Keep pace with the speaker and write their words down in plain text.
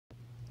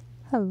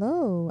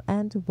Hello,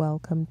 and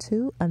welcome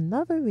to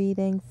another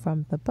reading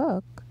from the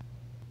book,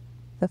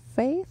 The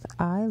Faith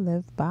I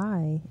Live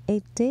By,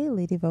 a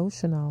daily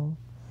devotional.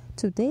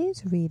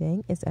 Today's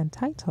reading is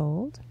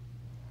entitled,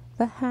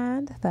 The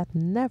Hand That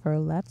Never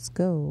Lets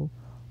Go,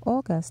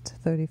 August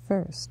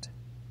 31st.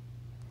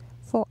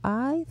 For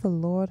I, the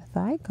Lord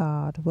thy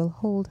God, will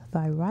hold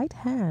thy right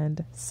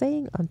hand,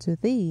 saying unto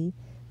thee,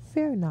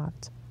 Fear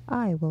not,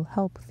 I will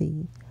help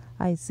thee.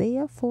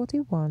 Isaiah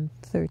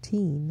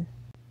 41:13.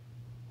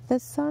 The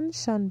sun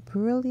shone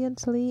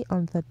brilliantly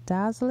on the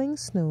dazzling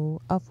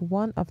snow of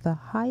one of the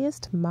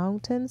highest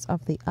mountains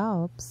of the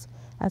Alps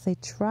as a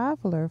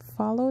traveler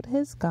followed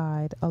his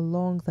guide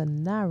along the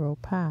narrow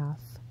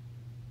path.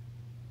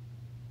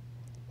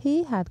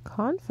 He had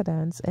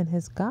confidence in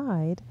his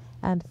guide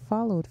and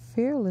followed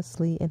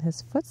fearlessly in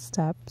his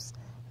footsteps,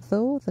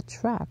 though the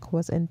track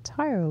was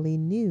entirely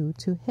new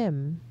to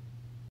him.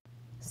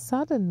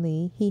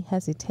 Suddenly he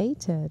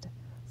hesitated,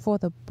 for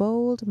the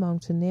bold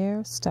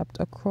mountaineer stepped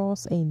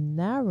across a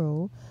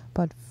narrow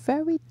but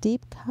very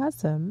deep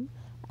chasm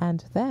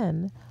and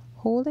then,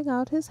 holding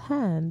out his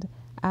hand,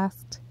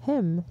 asked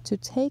him to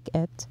take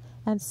it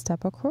and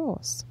step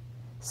across.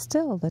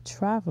 Still the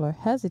traveler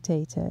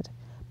hesitated,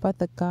 but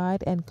the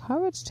guide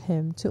encouraged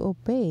him to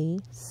obey,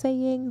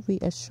 saying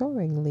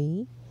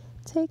reassuringly,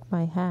 Take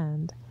my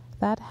hand.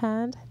 That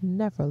hand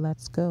never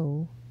lets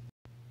go.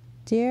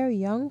 Dear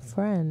young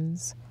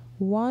friends,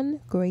 one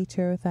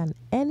greater than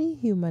any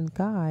human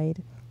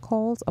guide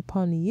calls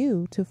upon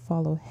you to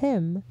follow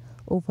him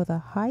over the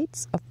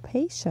heights of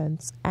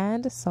patience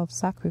and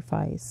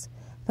self-sacrifice.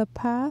 The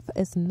path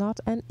is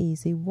not an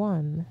easy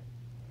one.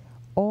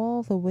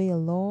 All the way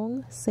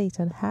along,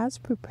 Satan has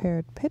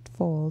prepared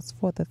pitfalls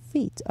for the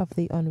feet of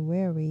the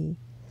unwary.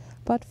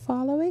 But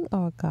following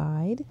our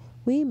guide,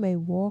 we may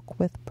walk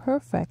with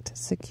perfect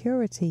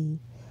security,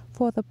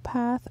 for the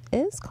path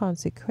is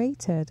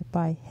consecrated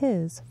by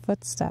his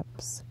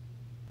footsteps.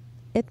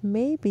 It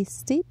may be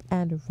steep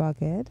and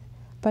rugged,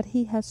 but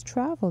he has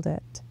traveled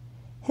it.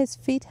 His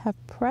feet have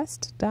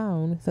pressed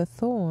down the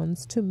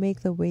thorns to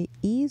make the way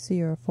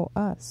easier for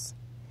us.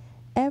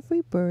 Every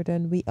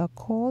burden we are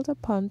called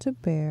upon to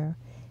bear,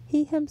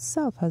 he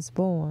himself has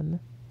borne.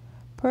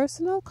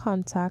 Personal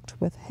contact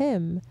with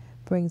him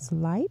brings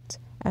light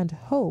and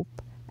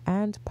hope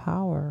and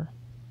power.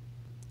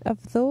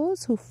 Of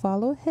those who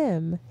follow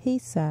him, he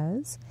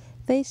says,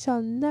 they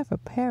shall never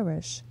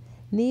perish,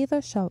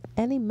 neither shall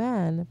any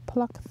man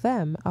pluck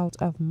them out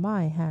of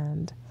my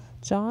hand.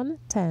 John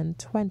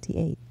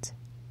 10:28.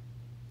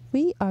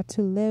 We are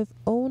to live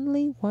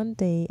only one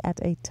day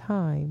at a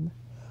time.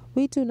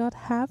 We do not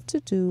have to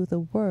do the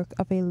work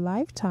of a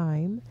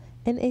lifetime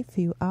in a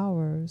few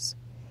hours.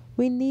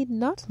 We need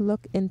not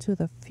look into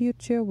the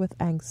future with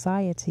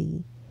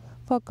anxiety,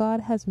 for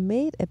God has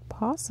made it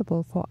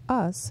possible for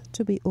us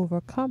to be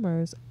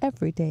overcomers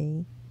every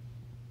day.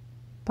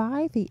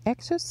 By the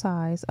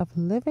exercise of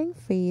living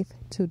faith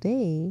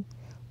today,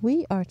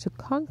 we are to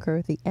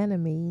conquer the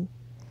enemy.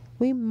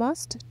 We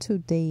must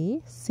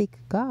today seek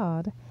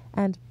God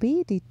and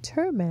be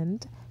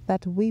determined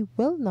that we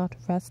will not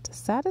rest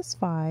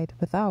satisfied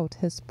without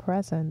his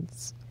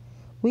presence.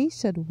 We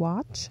should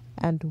watch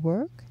and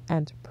work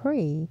and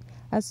pray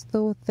as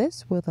though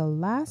this were the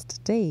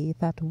last day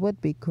that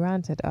would be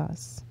granted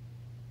us.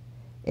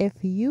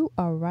 If you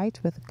are right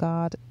with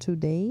God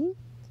today,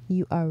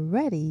 you are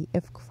ready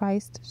if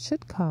Christ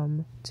should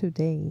come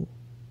today.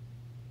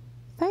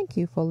 Thank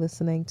you for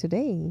listening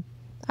today.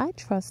 I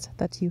trust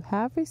that you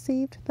have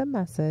received the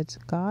message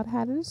God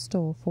had in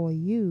store for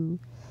you.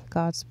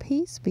 God's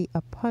peace be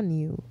upon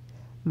you.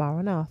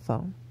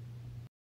 Maranatha.